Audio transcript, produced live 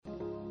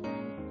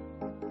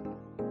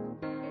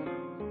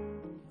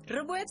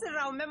re boetse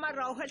ra o mema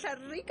ra o hwetla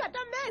re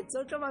ikatametse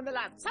o tlo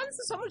mamela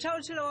tshwantsho sa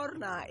motšhaotšhele wa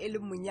rona e le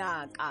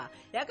Monyaka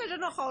ya ka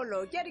jano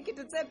kgaolo ke ya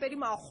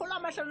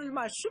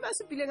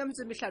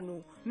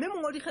 1575 mme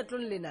mongwe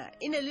dikgetlong lena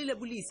e ne le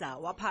Lebulisa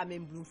wa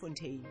Phahameng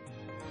Bloemfontein.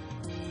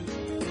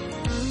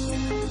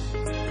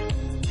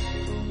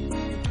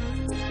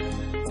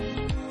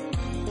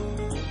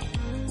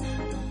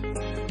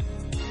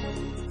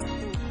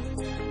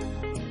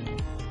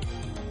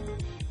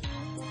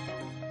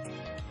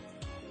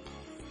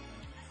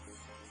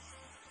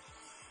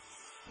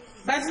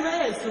 Batho ba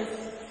heso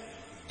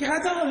ke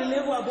rata go le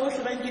leboa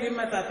bohle ba nkileng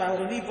matsapa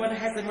gore le ipone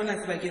ha se mona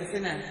sebakeng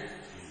sena.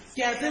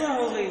 Ke a tseba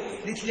gore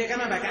le tlile ka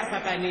mabaka a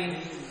fapaneng.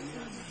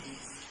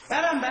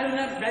 Ba bang ba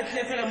lona ba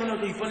tlile fela mona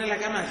go iponela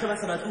ka mahlo ba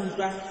sa batle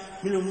utlwa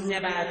melomong ya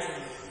batho.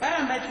 Ba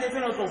bang ba tlile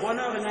fela go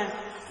bona gore na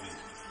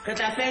re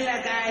tla fella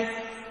kae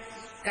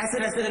ka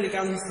sena se re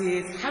lekang ho se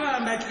etsa. Ha ba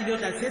bang ba tlile go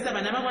tla tshehetsa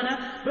bana ba bona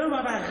beo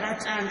ba ba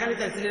ratang ka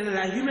letsatsi lena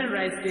la Human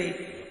Rights Day.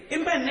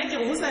 Empa nna ke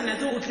go sa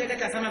natse go tlile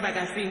ka tlasa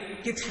mabaka feng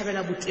ke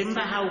thabela boteng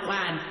ba hao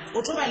kwana o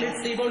tlo ba le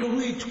tsebo le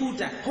ho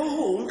ithuta ho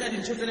hong ka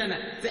dintho tsenana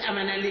tse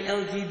amanang le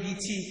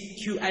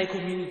LGBTQI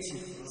community.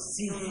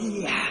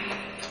 Sifia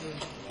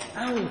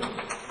ao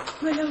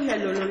wena o ya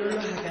lolololo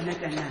hakana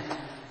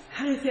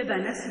ha re fe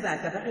bana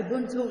sebaka ba re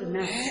bontshe hore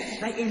na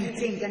ba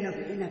entseng ka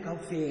nako ena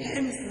kaofela.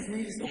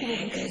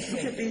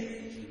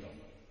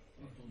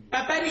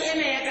 Papadi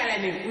ena ya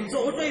kalaneng o ntso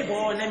o tlo e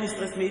bona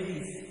Mistress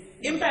Mavis.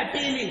 Empa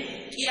pele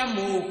ke ya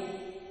moo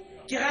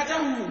ke rata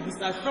ho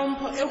bisa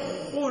hlompho e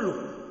kgolo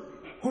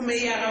ho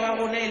meyara wa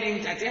rona e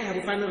leng Tate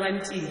Harufane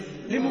Ranti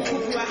le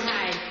mokgotsi wa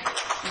hae.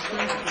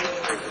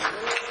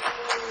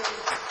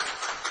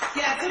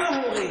 Ke a tseba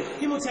hore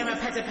ke motho ya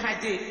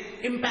maphatephate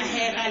empa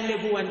he ra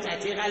leboa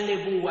ntate ra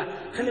leboa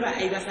re le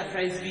baahi ba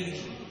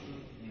Surpriseville.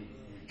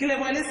 Ke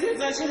leboha le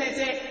setso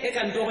tjhelete e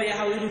kantoro ya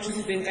hao e re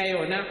thusitseng ka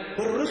yona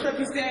hore re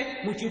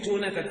hlophise mokete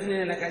ona tsatsing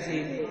lena la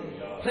kajeno.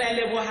 Re a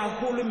leboha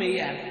haholo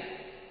meyara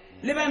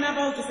le bana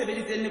bao ke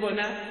sebeditseng le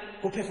bona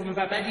go performa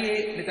papadi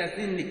e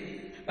letsatsing le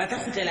ba tla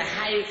kgutlela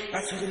hae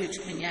ba tshwere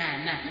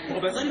lethonyana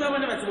gore batswadi ba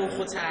bona ba tsebe go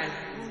kgothala.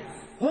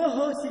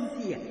 Ho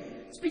Cynthia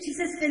speech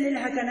se selele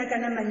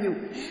hakana manyo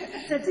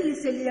tsatsi le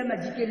sele ya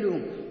madikelong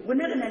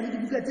rona re na le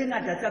dibuka tse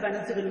ngata tsa bana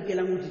tse re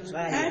lokelang ho di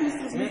tshwara.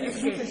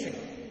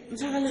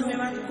 Ntshwarele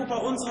mme ba kopa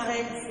o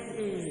ntshwarele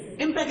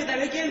empa ke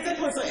tlabe ke entse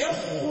phoso e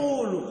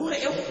kgolo gore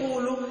e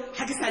kgolo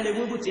ha ke sa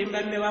lebohe boteng ba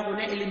mme wa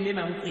rona e leng mme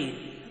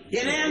Mankgwedi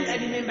yena ya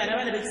nkadimeng bana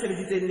ba ne ba ke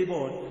sebeditseng le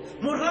bona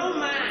morao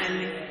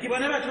mane ke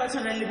bona batho ba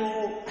tshwanang le bo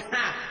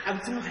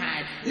abuti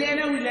Mohadi le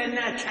yena o ile a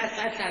nna a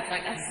tlatsa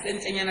ka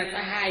sentenyana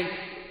tsa hae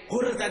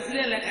gore tsatsi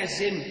le la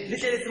kajeno le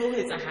tle le tsebe ho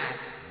etsagala.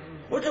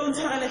 O tle o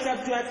ntshwarele hle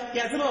abuti wa ka ke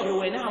a tseba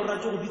gore wena ha o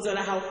rate go bitso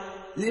la hao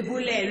le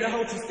bolelwe ha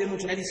o thusitse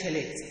motho ka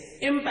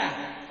ditjhelete empa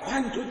go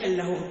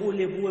ntotella hore o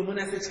leboe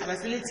mona setjhaba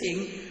se le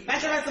teng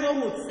ba tla ba tseba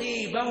ho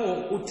tseba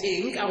hore o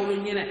teng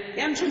karolong ena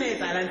ya ntho ne e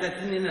etsahalang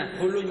tsatsing lena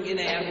kgolong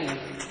ena ya rona.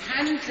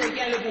 Hantle ke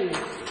a leboha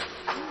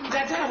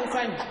Ntate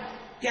Harufane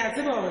ke a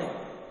tseba hore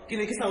ke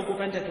ne ke sa o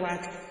kopa ntate wa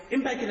ka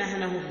empa ke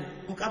nahana hore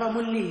ho ka ba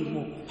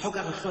molemo ha o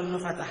ka re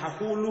hlonolofatsa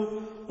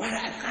haholo wa re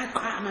a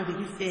qaqa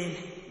mabedi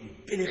fela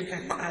pele re ka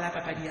qala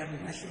papadi ya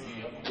rona hle.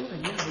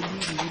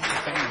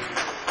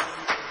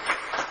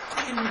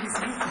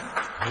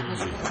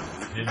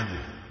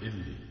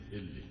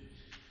 Elli.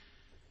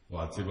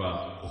 Wa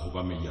tseba ho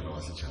ba meyara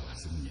wa setjhaba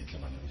se monyetla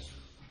bana beso.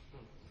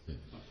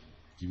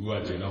 Ke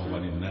bua tjena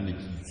hobane nna ne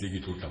ke itse ke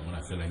tlo tla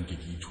mona fela nke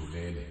ke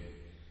itholele.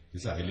 Ke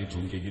sa re le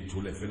thonke ke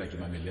thole fela ke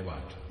mamele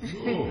batho.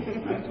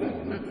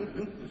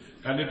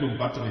 Ka le tong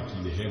Patrick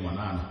ile he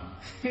ngwanana.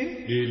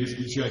 Le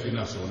speech ya ke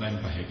na sona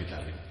empa he ke tla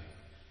re.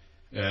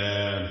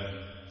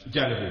 Ke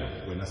a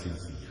leboha wena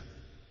Cynthia.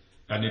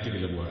 Ka nnete ke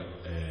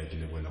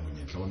lebohela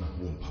monyetla ona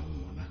o mpha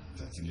mona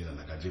tsatsing lena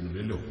la kajeno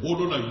le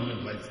leholo la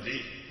Human Rights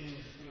Day.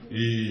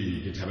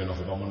 Ke thabela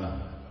go ba mona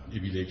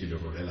ebile ke le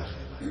rolela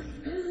gela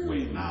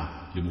wena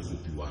le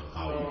mogopi wa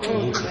hao.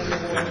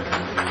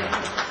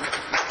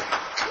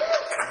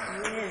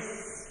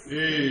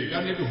 Ka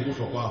nnete go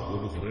bohlokwa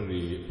haholo gore re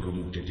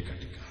promote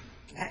tekatekano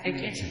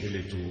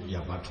tshebeletso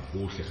ya batho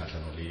bohle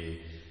kgatlhanong le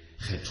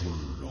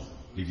kgethollo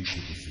le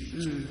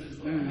ditlhekefetso.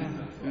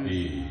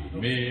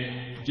 Me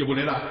ke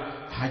bolela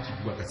ha ke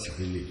bua ka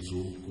tshireletso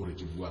gore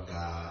ke bua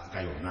ka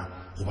yona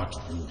go batho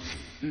bohle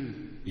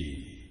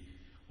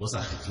o sa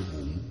kgethe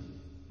bong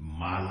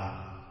mmala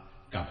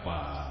kapa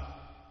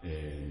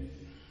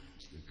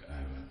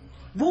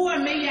bua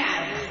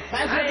meyara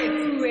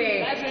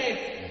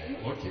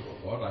okay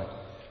all right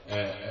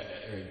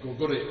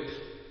gore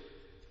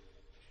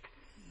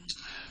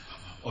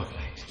all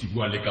right ke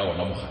bua le ka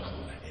ona mogakgo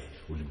ona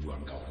o le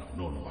buang ka ona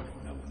no ba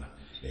lona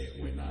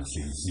wena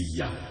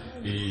Cynthia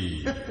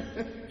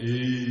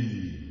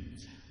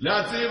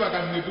la tseba ka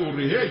nnete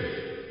hore hey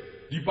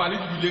dipale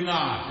di bile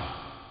ngata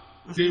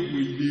tse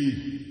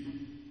buileng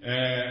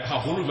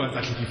haholo jwang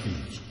tsa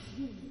tlhekefetso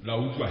la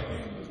utlwa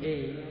he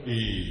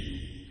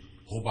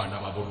ho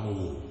bana ba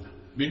borona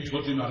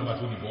bentho tsena re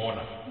batho di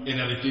bona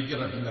ene re ke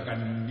ra dinga ka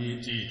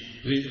nnete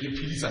re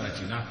philisana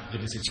tjena re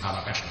le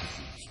setjhaba ka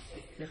tlhagisetso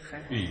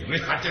re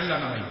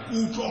hatellana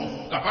maikutlo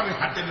kapa re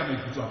hatella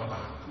maikutlo a ba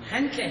bang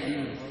hantle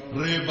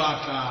re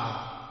batla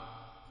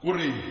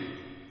gore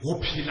go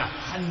phela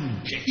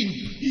hantle in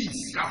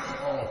peace ka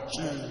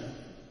kgotso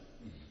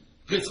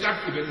re ska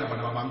tebella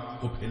bana ba bang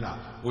go phela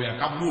go ya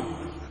ka moo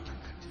re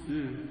ratang ka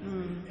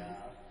teng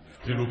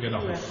re lokela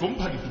go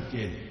hlompha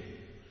ditokelo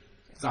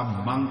tsa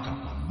mang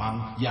kapa mang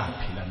ya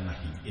phelang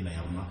naheng ena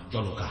ya rona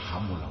jwalo ka ha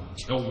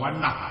molaotheo wa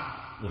naha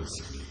o re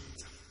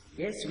sireletsa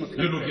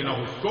re lokela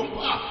go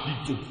hlompha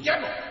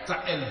ditokelo tsa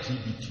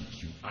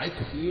LGBTQI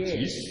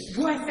communities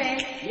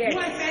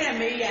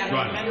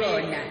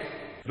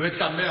re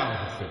tlameha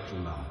go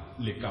fetola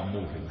le ka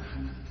moo re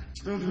nahanang ka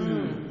teng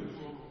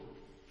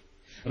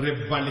re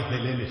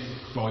balehele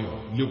lehloyo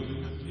leo re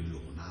nang le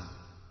lona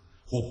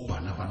go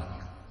bana ba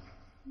rona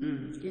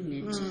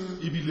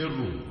ebile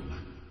rona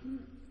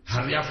ha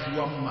re a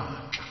fuwa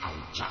maatla a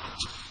o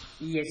jaja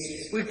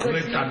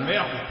re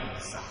tlameha go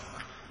phedisana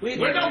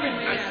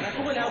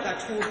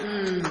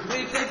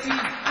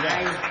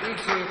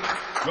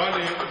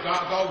jwale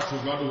ka o tsho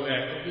jwalo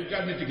ka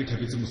nnete ke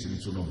thabetse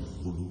mosebetsi ona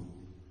mogolo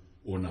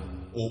ona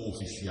o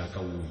ofisi ya ka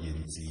o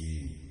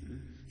yentseng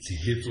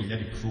tshehetsong ya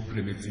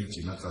diprograme tse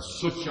tjena tsa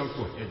social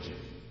cohesion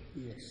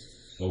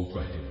wa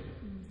utlwa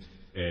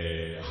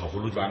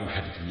haholo jwang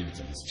ha di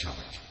kenyeletsa le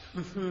setjhaba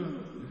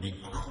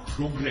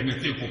diprograme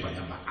tse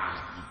kopanyang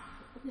baahi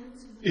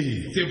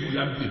tse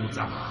bulang pelo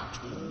tsa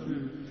batho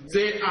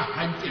tse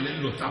ahang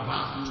kelello tsa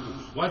batho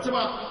wa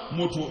tseba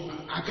motho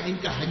a ka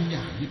nka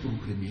hanyane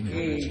programe ena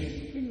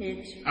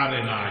a re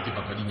na ke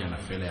papadinyana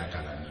fela ya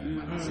kalaneng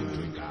mana se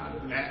ntho e kalo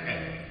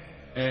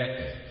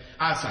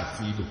a sa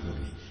tsebe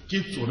gore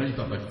ke tsona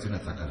dipapadi tsena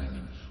tsa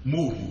kalaneng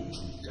moo re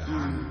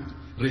ithutang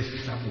re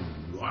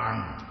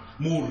hlabollwang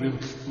moo re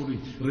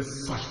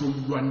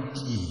fahlollwang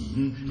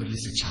teng re le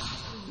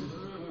setjhaba.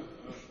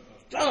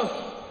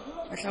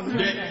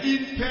 The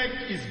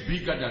impact is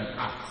bigger than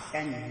us.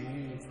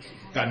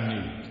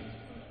 Kannete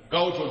ka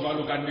o tlo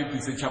jwalo kannete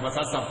setjhaba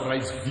sa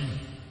surprise v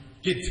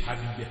ke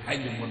thabile ha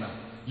ile mona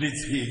le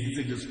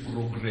tsheditse le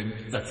program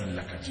tsatsing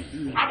la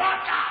kajeno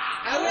abaka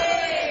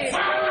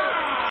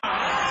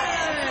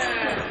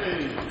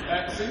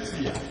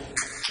sensia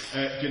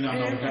ke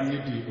nahana hore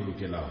kannete o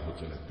lokela ho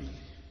tswela pele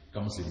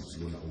ka mosebetsi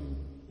ona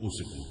o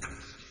sekolo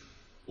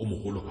o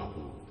mogolo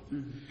haholo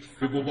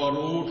ke kopa hore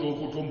o tlo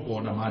go tlo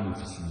mpona mane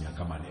ofising ya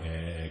ka mane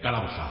ka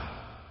la bohlano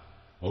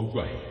wa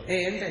utlwa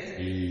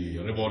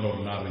re bona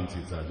hore na re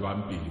ntshetsa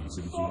jwang pele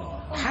mosebetsi ona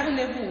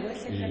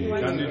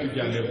kannete ke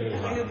a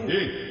leboha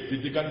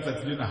ke ka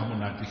letsatsi lena ha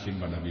monate hleng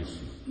bana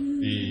beso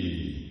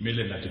mme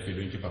le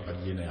natefelweng ke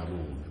papadi ena ya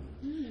rona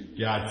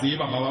ke a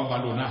tseba ba bang ba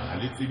lona ha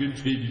le tsebe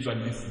ntho e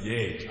bitswang le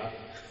sieta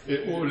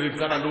o le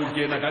qala lo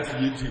kena ka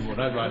sieteng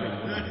hona jwale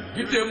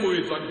ke teng mo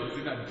etswang ntho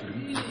tsena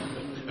teng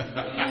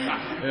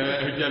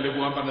ke a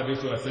leboha bana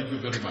beso thank you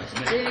very much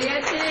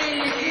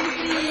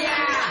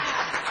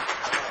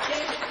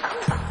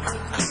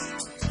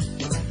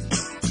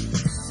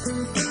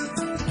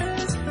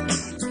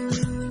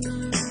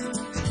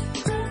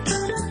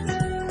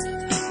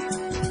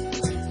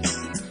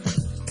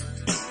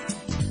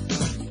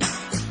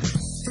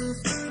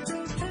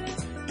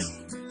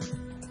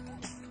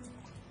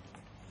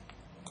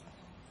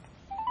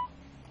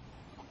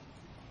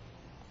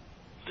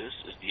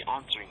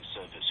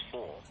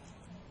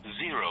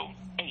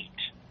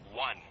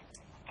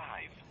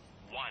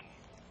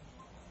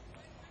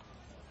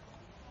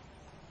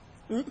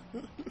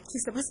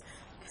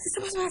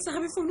Sister Boss, I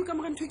have a phone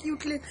come around to you.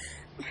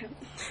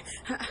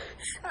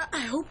 I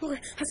hope I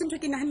hasn't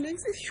taken a hand.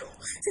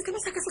 Sister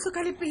Boss, I can look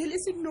at it.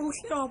 Listen, no,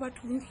 but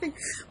one thing.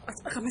 I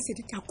must say,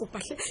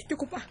 you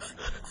go back.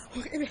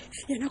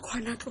 You're not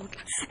quite not old.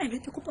 And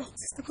then you go back,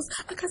 Sister Boss.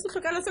 I can't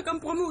look at us. I can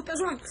promote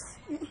as well.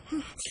 And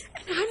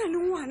I don't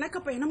know one. I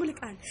can't pay. I'm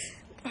like,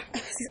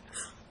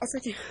 I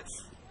said,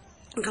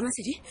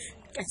 Gamasedi,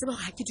 ke tseba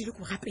ga ke dile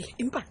go rapela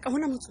empa ka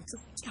bona motsotso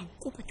ke a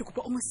kopa ke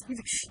kopa o mosive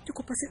ke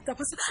kopa Sister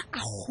Boss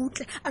a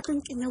gotle a tlo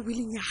nkenya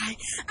willing ya hae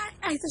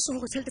a itse so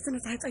go tšhelete tsena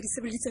tsa di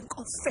sebeletseng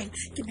kaofela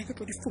ke nna ke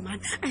tlo di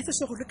fumana a itse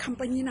so go le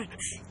company ena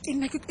ke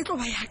nna ke tlo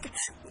ba yaka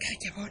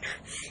ke bona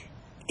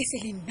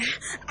Eselina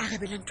a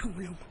rebela ntho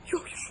molomo yo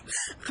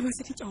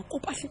Gamasedi ke a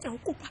kopa ke tseba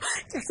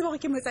gore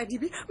ke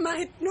motsadibi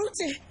mare no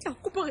tse ke a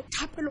kopa re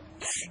thapelo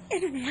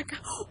ena yaka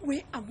we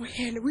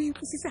amohele we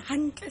utlwisise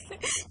hantle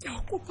ke a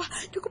kopa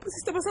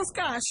Sister Boss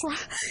ska shwa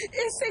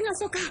e senga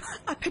soka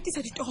a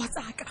phethisa ditoro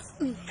tsaka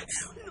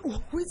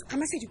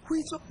Gamasedi go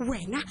itse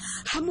wena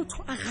ha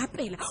motho a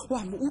rapela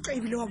wa mo utlwa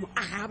ebile wa mo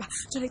araba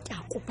jale ke a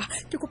kopa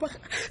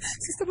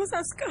Sister Boss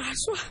ska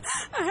shwa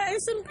a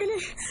sempele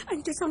a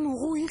ntse mo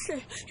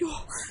ruihle yo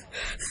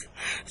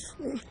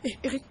Re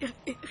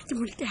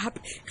moleke hape.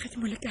 This is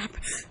the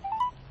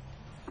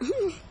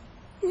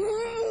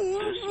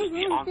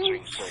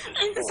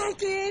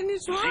answering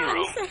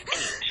service.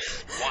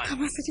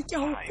 Gamasedi ke a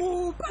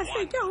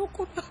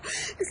kopa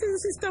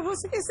sister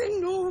boss ke se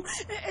no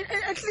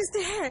at least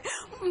he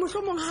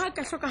mohlomong ha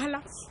ka hlokahala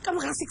ka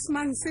mora 6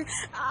 months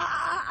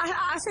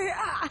a se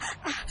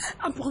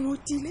a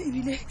promotile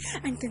ebile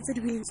a nkentse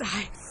dibileng tsa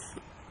hae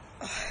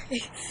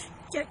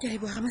ke a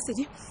bua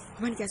Ramasedi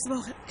hobane ke a tseba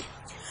hore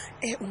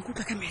o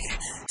nkutlwa ka mehla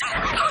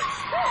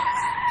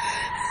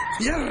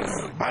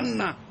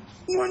banna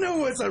ngwana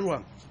o etsa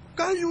jwang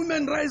ka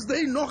human rights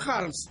day no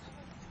harms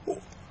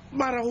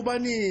mara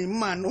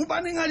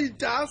hobane ga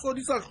ditaso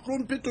di sa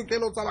hlomphe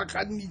tokelo tsa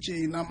bakganni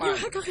tjena man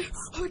ha ka re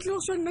ho tlo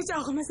so nna tsa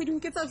go Ramasedi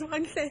ke tsa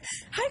jwang hle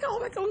ha ka go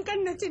batla o nka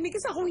nna tjene ke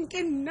sa go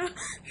nke nna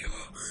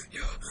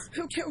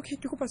okay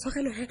ke kopa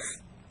tshwarelo he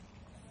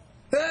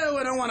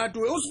wena ngwana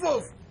tuwe o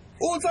spof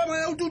o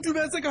tsamaya o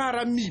tutubetse ka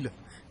hara mmila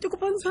ke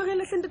kopa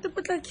ntshwarele hle ntate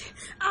Potlaki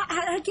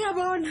a ke a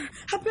bona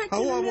hape ke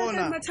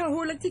le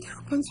mathahola ke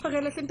kopa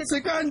ntshwarele hle ntate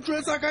se ka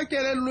ntshwetsa ka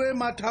kelello e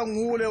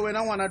mathangole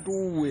wena ngwana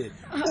tuwe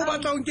o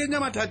batla o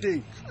nkenya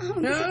mathateng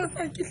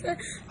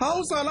ha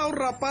o sala o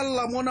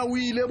rapalla mona o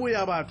ile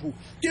boya batho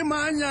ke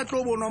mang ya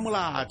tlo bonwa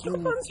molato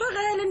kopa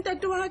ntshwarele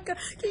ntate wa ka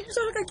ke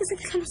jwalo ka ke se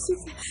ke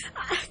hlalositse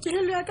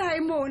kelello ya ka ha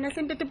e mona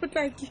hle ntate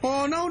Potlaki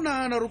ona o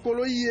nahana re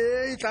koloi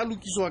e tla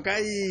lokiswa ka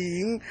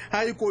eng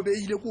ha e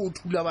kobeile ko o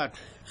thula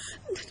batho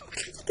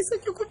ke se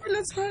ke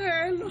kopela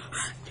tshwarelo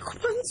ke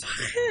kopa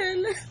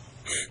ntshwarele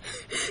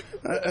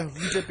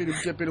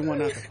butse pele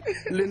ngwanaka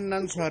le nna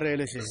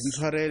ntshwarele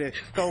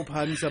ka o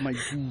phahamisa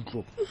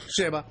maikutlo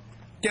sheba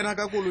kena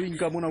ka koloing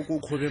ka mona ko o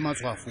kgobe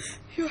matshwafo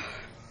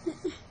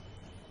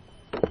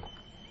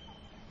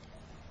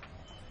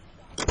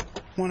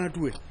ngwana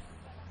tuwe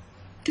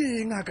ke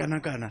eng a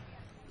kana-kana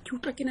ke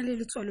utlwa ke na le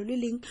letswalo le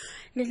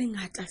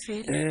lengata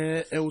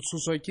fela o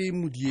tshoswa ke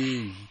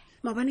modieng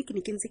maabane ke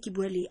ne ke ntse ke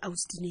bua le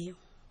Austineo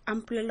a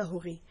mpolela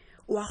hore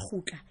o a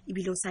gutla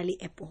ebile o sa le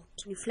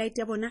airport flight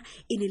ya bona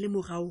e ne le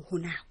morao ho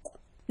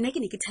nako nna ke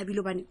ne ke thabile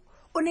hobane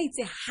o na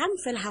itse hang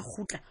fela ha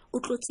gutla o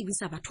tlo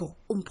tsebisa batho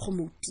o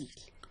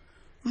mpromotile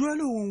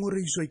jwale o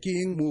ngoreiswa ke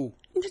eng mo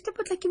ntate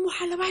Potlaki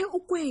mohala wa hae o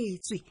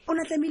kwetswe o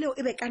na tlamehile o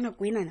ebe ka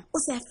nako enana o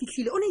se a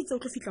fihlile o na itse o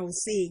tlo fihla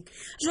hoseng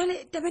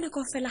jwale tabena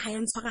kaofela ha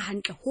ya ntshwara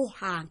hantle ho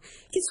hang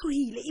ke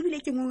tshohile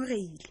ebile ke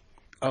ngoreile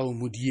ao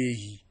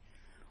modiehi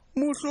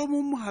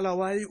mohlomong mohala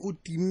wa hae o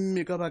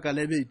timme ka baka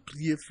la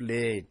betrie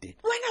flete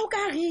wena o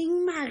ka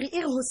reng mare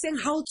e re hoseng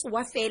ha o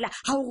tsoa fela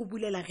ha o re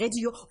bulela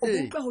radio o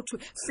utlwa ho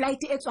thwe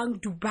flight e tswang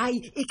Dubai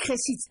e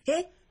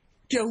crashitse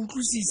ke a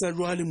utlwisisa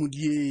jwale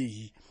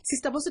modiehi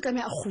sister boss o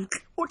tlameha a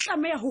gutla o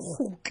tlameha ho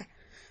gutla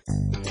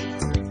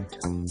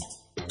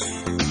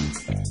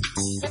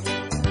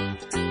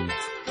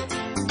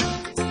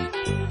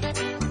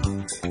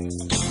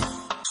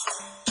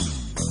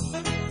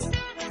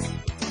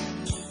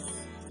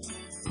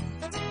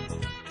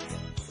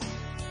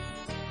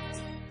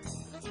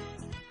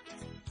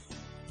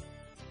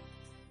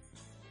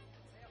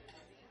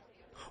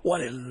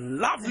What a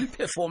lovely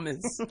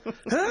performance.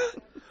 Huh?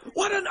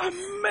 What an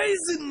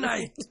amazing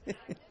night.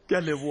 Ke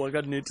a leboha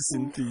ka nnete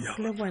Cynthia.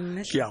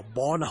 Ke a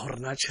bona hore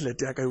na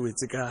tšhelete ya ka e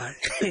wetse kae.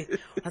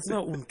 A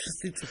tseba o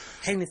nthusitse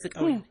ha ne se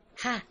ka wena.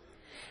 Ha.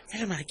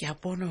 Fela mara ke a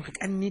bona hore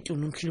ka nnete o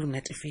nontlile o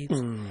natefetse.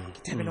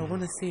 Ke thabela ho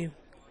bona seo.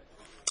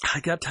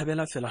 Ha ke a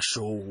thabela fela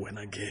show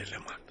wena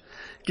gele man.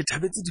 Ke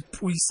thabetse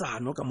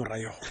dipuisano ka mora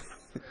yona.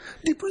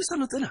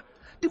 Dipuisano tsena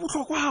di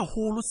botlhokwa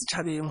haholo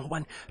setjhabeng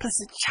hobane re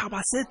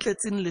setjhaba se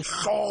tletseng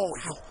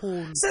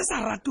lehloyo se sa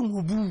rateng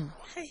ho bua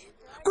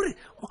kore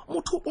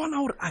motho o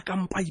bona hore a ka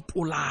mpa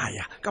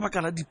ipolaya ka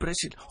baka la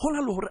depression ho na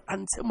le hore a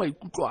ntshe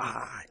maikutlo a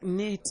hae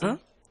nnete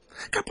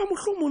kapa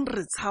mohlomong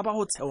re tshaba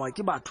ho tshewa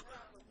ke batho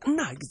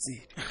nna ha ke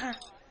tsebe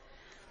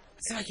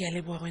tseba ke a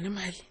leboha wena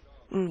mali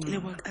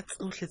leboha ka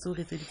tsohle tseo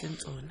re tseditseng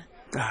tsona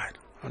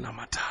hona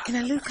mathata ke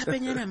na le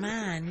kgapenyana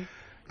mane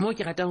mo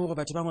ke ratang hore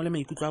batho ba ngole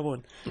maikutlo a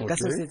bona ka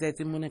se se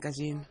etseng mona ka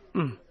jeno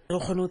re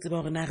kgone ho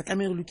tseba hore na re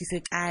tlameha re lokise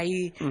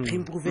kae re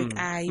improve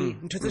kae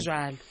ntho tse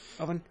jwalo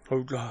wa bona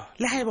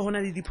le ha eba hona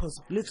le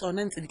diphoso le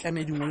tsona ntse di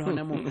tlameha di ngole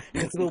hona moo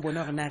re tsebe ho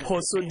bona hore na re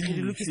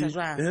di lokisa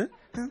jwang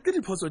ke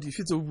diphoso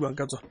dife tse o buang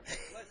ka tsona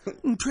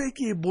ntho e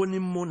ke e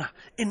boneng mona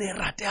e ne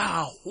rate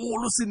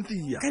haholo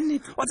Cynthia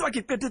wa tseba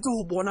ke qetetse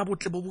ho bona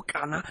botle bo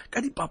bokana ka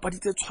dipapadi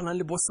tse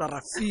tshwanang le bo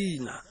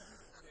Sarafina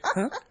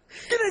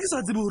ke ne ke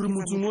sa tsebe hore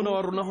motsong ona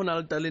wa rona ho na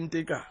le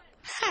talente ka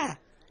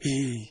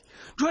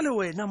jwale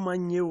wena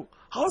manyeo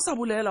ha o sa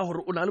bolela hore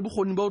o na le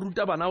bokgoni ba ho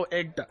ruta bana ho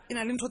actor e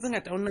na le ntho tse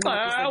ngata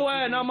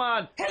wena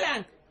man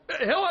helang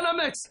he wena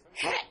Max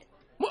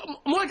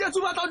mo ke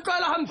tsuba tla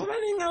utlwela hampe ba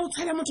neng a o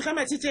tshela motho ka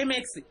matshitse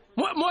Max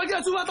mo ke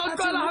tsuba tla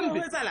utlwela hampe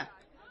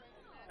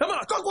Ema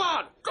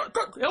kokwana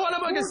he wena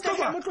mo ke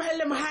kokwana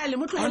motlohelle mohale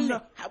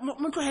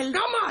motlohelle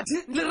ka mathi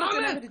le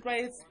rame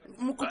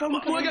mo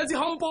ke tsi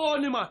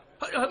hampone man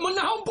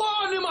monna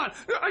hampone man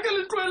a ke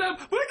le tlwele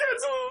mo ke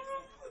tsu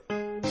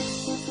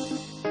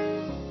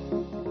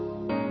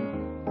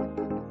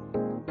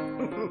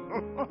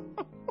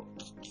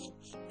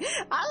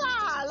ala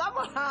la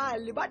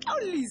mohale ba tla o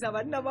lisa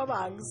banna ba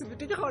bang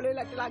sebete ke kgaolo e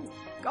latelang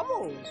ka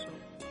moso